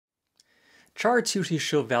Charts usually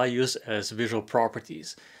show values as visual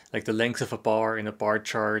properties, like the length of a bar in a bar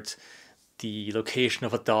chart, the location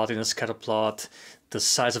of a dot in a scatterplot, the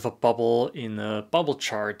size of a bubble in a bubble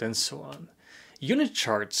chart, and so on. Unit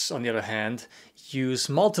charts, on the other hand, use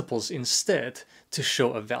multiples instead to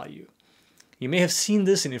show a value. You may have seen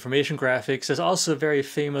this in information graphics. There's also a very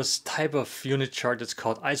famous type of unit chart that's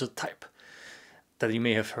called isotype that you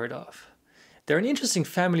may have heard of. They're an interesting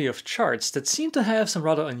family of charts that seem to have some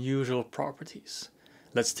rather unusual properties.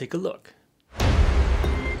 Let's take a look.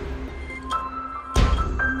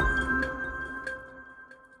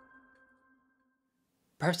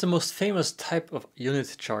 Perhaps the most famous type of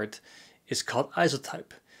unit chart is called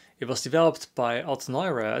isotype. It was developed by Otto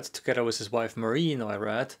Neurath together with his wife Marie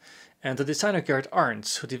Neurath and the designer Gerhard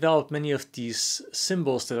Arndt, who developed many of these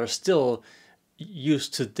symbols that are still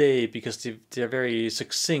used today because they're very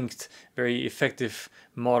succinct, very effective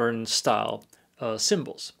modern style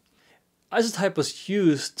symbols. Isotype was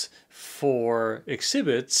used for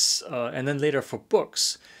exhibits and then later for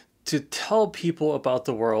books to tell people about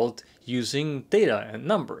the world using data and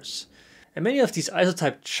numbers. And many of these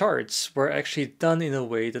isotype charts were actually done in a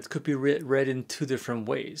way that could be read in two different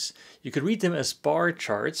ways. You could read them as bar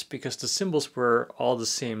charts because the symbols were all the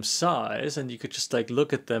same size and you could just like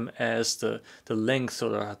look at them as the length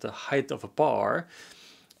or the height of a bar.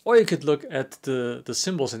 Or you could look at the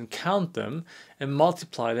symbols and count them and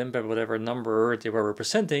multiply them by whatever number they were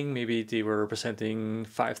representing. Maybe they were representing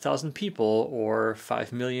 5,000 people or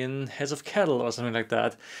 5 million heads of cattle or something like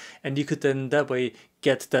that. And you could then that way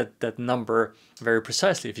get that number very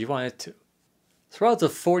precisely if you wanted to. Throughout the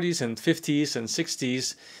 40s and 50s and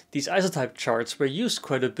 60s, these isotype charts were used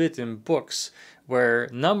quite a bit in books where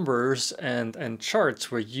numbers and charts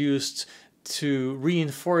were used to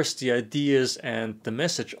reinforce the ideas and the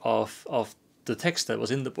message of the text that was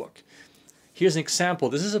in the book. Here's an example.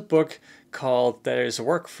 This is a book called There is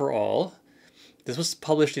Work for All. This was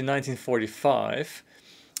published in 1945,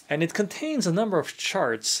 and it contains a number of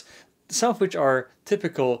charts, some of which are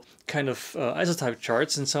typical kind of isotype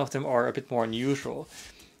charts, and some of them are a bit more unusual.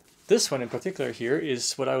 This one in particular here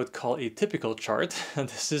is what I would call a typical chart. And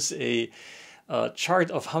this is a chart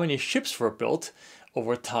of how many ships were built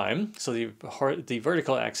over time. So the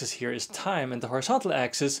vertical axis here is time, and the horizontal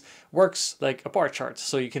axis works like a bar chart.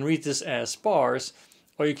 So you can read this as bars,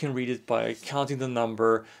 or you can read it by counting the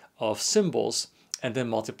number of symbols and then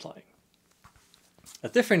multiplying. A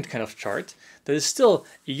different kind of chart that is still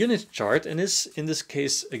a unit chart and is in this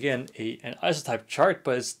case again an isotype chart,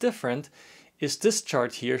 but it's different, is this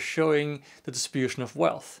chart here showing the distribution of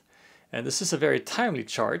wealth. And this is a very timely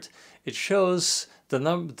chart. It shows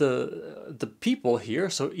the people here,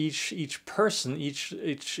 so each person,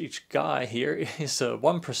 each guy here is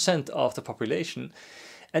 1% of the population,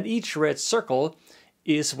 and each red circle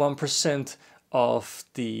is 1% of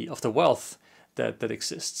the wealth that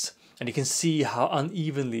exists. And you can see how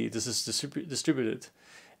unevenly this is distributed.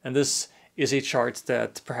 And this is a chart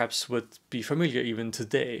that perhaps would be familiar even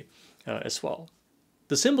today as well.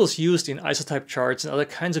 The symbols used in isotype charts and other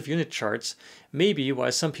kinds of unit charts may be why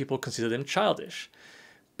some people consider them childish.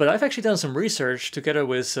 But I've actually done some research together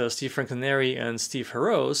with Steve Franclinari and Steve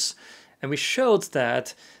Harrose, and we showed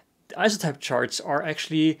that isotype charts are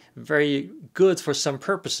actually very good for some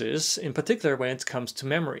purposes, in particular when it comes to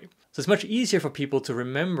memory. So it's much easier for people to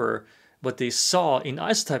remember what they saw in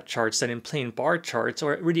isotype charts than in plain bar charts,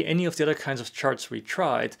 or really any of the other kinds of charts we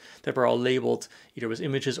tried that were all labeled either with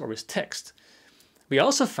images or with text. We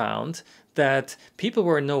also found that people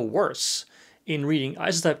were no worse in reading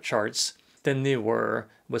isotype charts than they were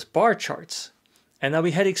with bar charts. And now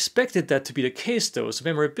we had expected that to be the case though, so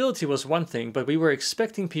memorability was one thing, but we were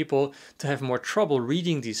expecting people to have more trouble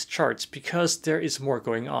reading these charts because there is more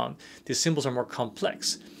going on. These symbols are more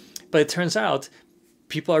complex. But it turns out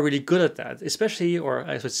people are really good at that, especially, or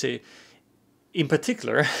I would say, in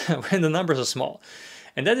particular, when the numbers are small.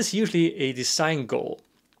 And that is usually a design goal,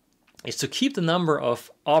 is to keep the number of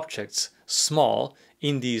objects small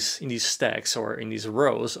in these stacks or in these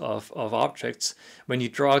rows of objects when you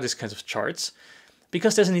draw these kinds of charts,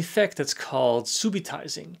 because there's an effect that's called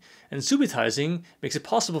subitizing. And subitizing makes it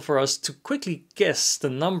possible for us to quickly guess the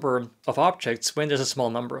number of objects when there's a small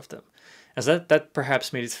number of them. As that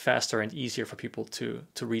perhaps made it faster and easier for people to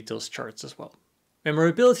read those charts as well.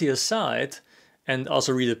 Memorability aside, and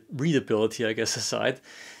also readability, I guess, aside,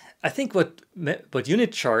 I think what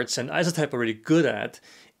unit charts and isotype are really good at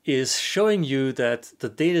is showing you that the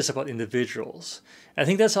data is about individuals. I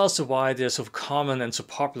think that's also why they're so common and so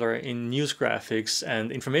popular in news graphics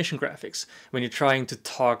and information graphics when you're trying to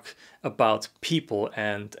talk about people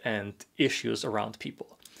and issues around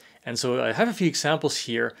people. And so I have a few examples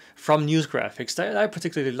here from news graphics that I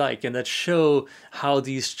particularly like and that show how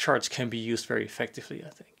these charts can be used very effectively, I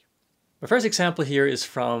think. My first example here is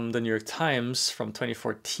from the New York Times from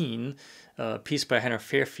 2014, a piece by Hannah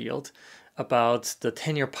Fairfield about the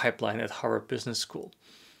tenure pipeline at Harvard Business School.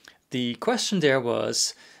 The question there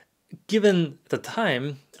was, given the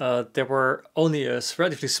time, there were only a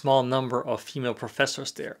relatively small number of female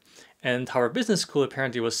professors there. And Harvard Business School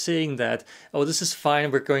apparently was saying that, oh, this is fine,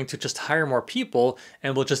 we're going to just hire more people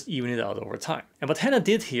and we'll just even it out over time. And what Hannah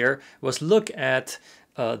did here was look at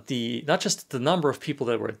not just the number of people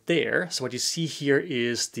that were there. So what you see here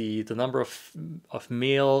is the number of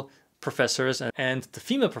male professors and the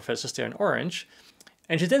female professors there in orange.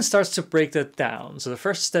 And she then starts to break that down. So the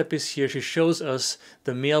first step is here, she shows us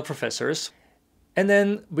the male professors. And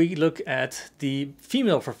then we look at the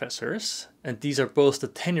female professors, and these are both the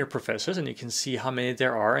tenure professors, and you can see how many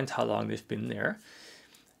there are and how long they've been there.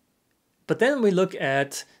 But then we look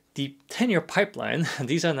at the tenure pipeline, and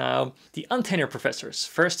these are now the untenured professors.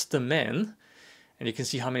 First the men, and you can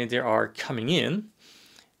see how many there are coming in,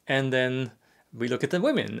 and then we look at the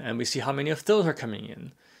women, and we see how many of those are coming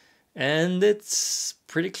in. And it's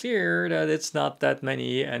pretty clear that it's not that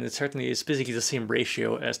many, and it certainly is basically the same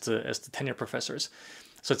ratio as the tenure professors.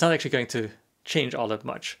 So it's not actually going to change all that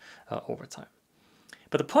much over time.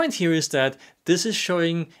 But the point here is that this is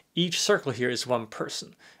showing each circle here is one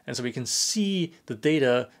person. And so we can see the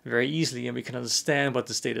data very easily and we can understand what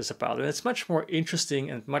this data is about. And it's much more interesting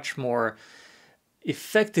and much more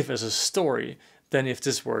effective as a story than if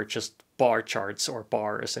this were just bar charts or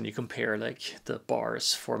bars and you compare like the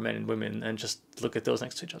bars for men and women and just look at those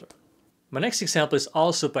next to each other. My next example is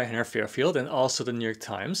also by Hannah Fairfield and also the New York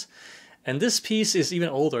Times. And this piece is even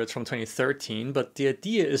older, it's from 2013, but the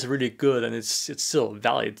idea is really good and it's still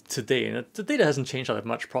valid today. And the data hasn't changed all that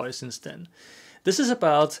much probably since then. This is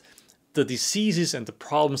about the diseases and the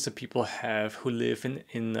problems that people have who live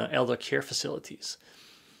in elder care facilities.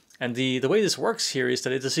 And the way this works here is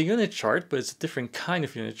that it is a unit chart, but it's a different kind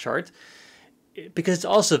of unit chart because it's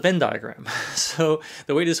also a Venn diagram. So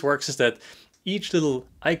the way this works is that each little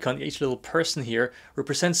icon, each little person here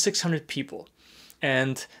represents 600 people.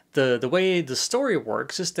 And the way the story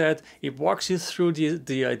works is that it walks you through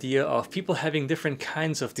the idea of people having different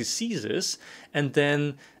kinds of diseases and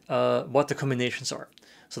then what the combinations are.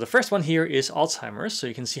 So the first one here is Alzheimer's. So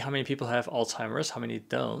you can see how many people have Alzheimer's, how many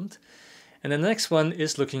don't. And then the next one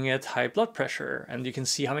is looking at high blood pressure, and you can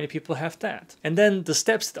see how many people have that. And then the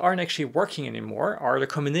steps that aren't actually working anymore are the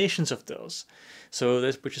combinations of those.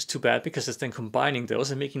 So which is too bad because it's then combining those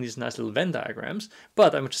and making these nice little Venn diagrams.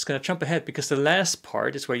 But I'm just going to jump ahead because the last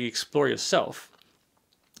part is where you explore yourself.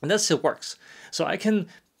 And that still works. So I can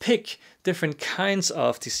pick different kinds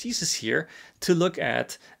of diseases here to look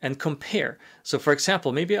at and compare. So for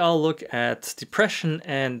example, maybe I'll look at depression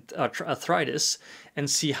and arthritis and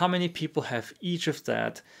see how many people have each of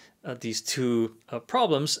these two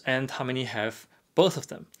problems and how many have both of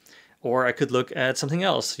them. Or I could look at something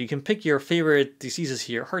else. You can pick your favorite diseases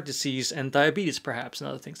here, heart disease and diabetes perhaps and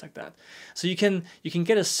other things like that. So you can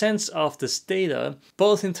get a sense of this data,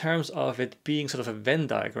 both in terms of it being sort of a Venn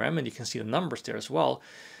diagram, and you can see the numbers there as well,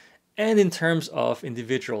 and in terms of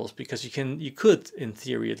individuals, because you could, in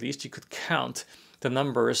theory at least, you could count the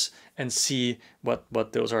numbers and see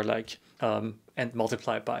what those are like and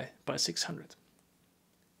multiply by 600.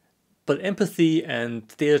 But empathy and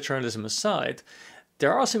data journalism aside,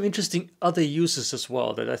 there are some interesting other uses as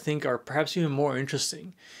well that I think are perhaps even more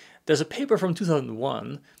interesting. There's a paper from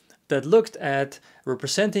 2001 that looked at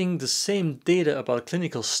representing the same data about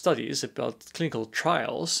clinical studies, about clinical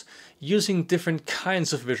trials, using different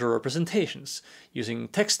kinds of visual representations, using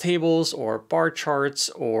text tables or bar charts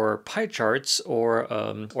or pie charts or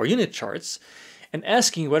unit charts, and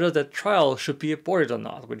asking whether that trial should be aborted or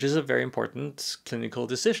not, which is a very important clinical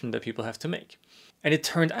decision that people have to make. And it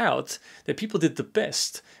turned out that people did the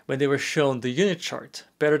best when they were shown the unit chart,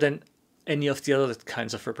 better than any of the other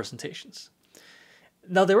kinds of representations.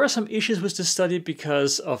 Now, there were some issues with this study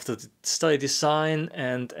because of the study design,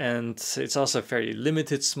 and it's also a very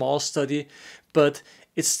limited, small study, but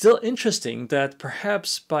it's still interesting that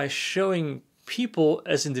perhaps by showing people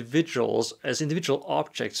as individuals, as individual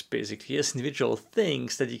objects basically, as individual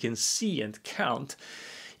things that you can see and count,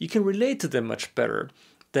 you can relate to them much better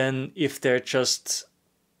than if they're just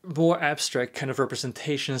more abstract kind of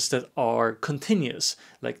representations that are continuous,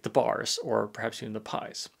 like the bars or perhaps even the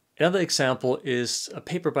pies. Another example is a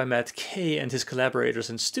paper by Matt Kay and his collaborators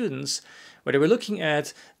and students, where they were looking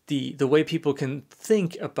at the way people can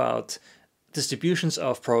think about distributions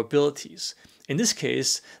of probabilities. In this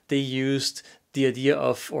case, they used the idea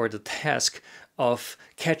of, or the task of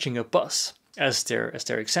catching a bus as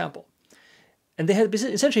their example. And they had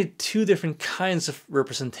essentially two different kinds of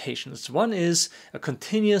representations. One is a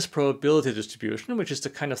continuous probability distribution, which is the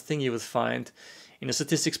kind of thing you would find in a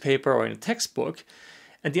statistics paper or in a textbook.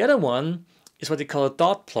 And the other one is what they call a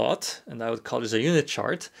dot plot, and I would call this a unit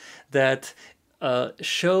chart, that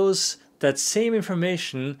shows that same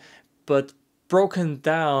information but broken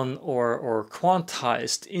down or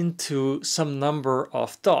quantized into some number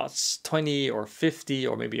of dots, 20 or 50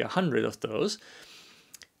 or maybe 100 of those,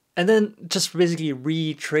 and then just basically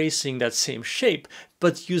retracing that same shape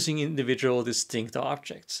but using individual distinct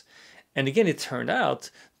objects. And again, it turned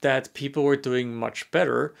out that people were doing much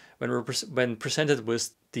better when presented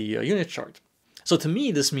with the unit chart. So to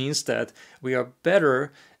me, this means that we are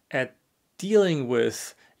better at dealing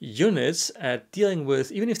with units, at dealing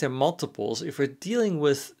with, even if they're multiples, if we're dealing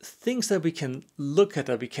with things that we can look at,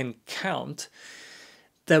 that we can count,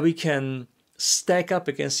 that we can stack up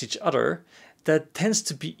against each other, that tends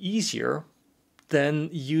to be easier than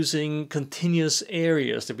using continuous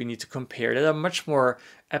areas that we need to compare, that are much more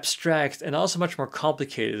abstract and also much more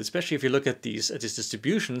complicated, especially if you look at these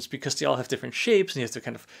distributions, because they all have different shapes and you have to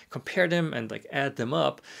kind of compare them and like add them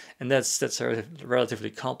up, and that's relatively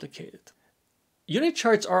complicated. Unit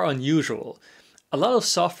charts are unusual. A lot of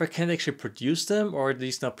software can't actually produce them, or at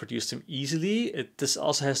least not produce them easily. This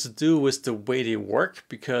also has to do with the way they work,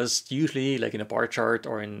 because usually, like in a bar chart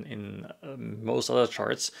or in most other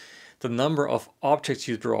charts, the number of objects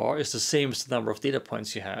you draw is the same as the number of data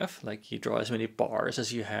points you have. Like you draw as many bars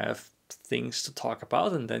as you have things to talk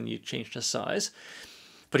about, and then you change the size.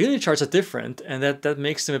 But unit charts are different, and that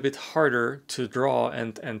makes them a bit harder to draw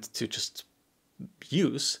and to just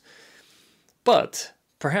use. But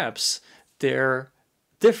perhaps they're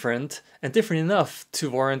different, and different enough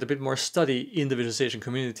to warrant a bit more study in the visualization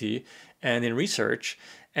community and in research.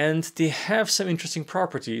 And they have some interesting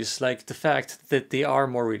properties, like the fact that they are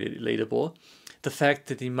more relatable, the fact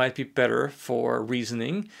that they might be better for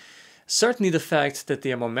reasoning, certainly the fact that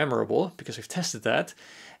they are more memorable, because we've tested that,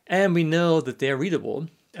 and we know that they are readable,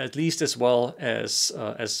 at least as well as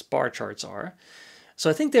bar charts are. So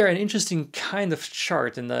I think they're an interesting kind of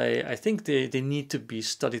chart, and I think they need to be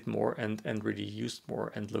studied more and really used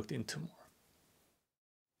more and looked into more.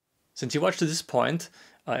 Since you watched to this point,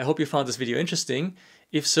 I hope you found this video interesting.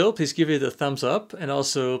 If so, please give it a thumbs up, and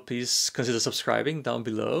also please consider subscribing down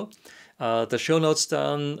below. The show notes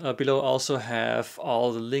down below also have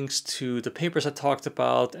all the links to the papers I talked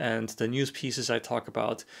about and the news pieces I talk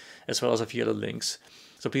about, as well as a few other links.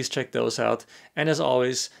 So please check those out. And as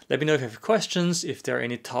always, let me know if you have questions, if there are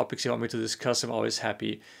any topics you want me to discuss. I'm always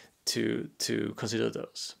happy to consider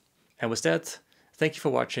those. And with that, thank you for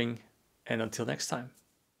watching, and until next time.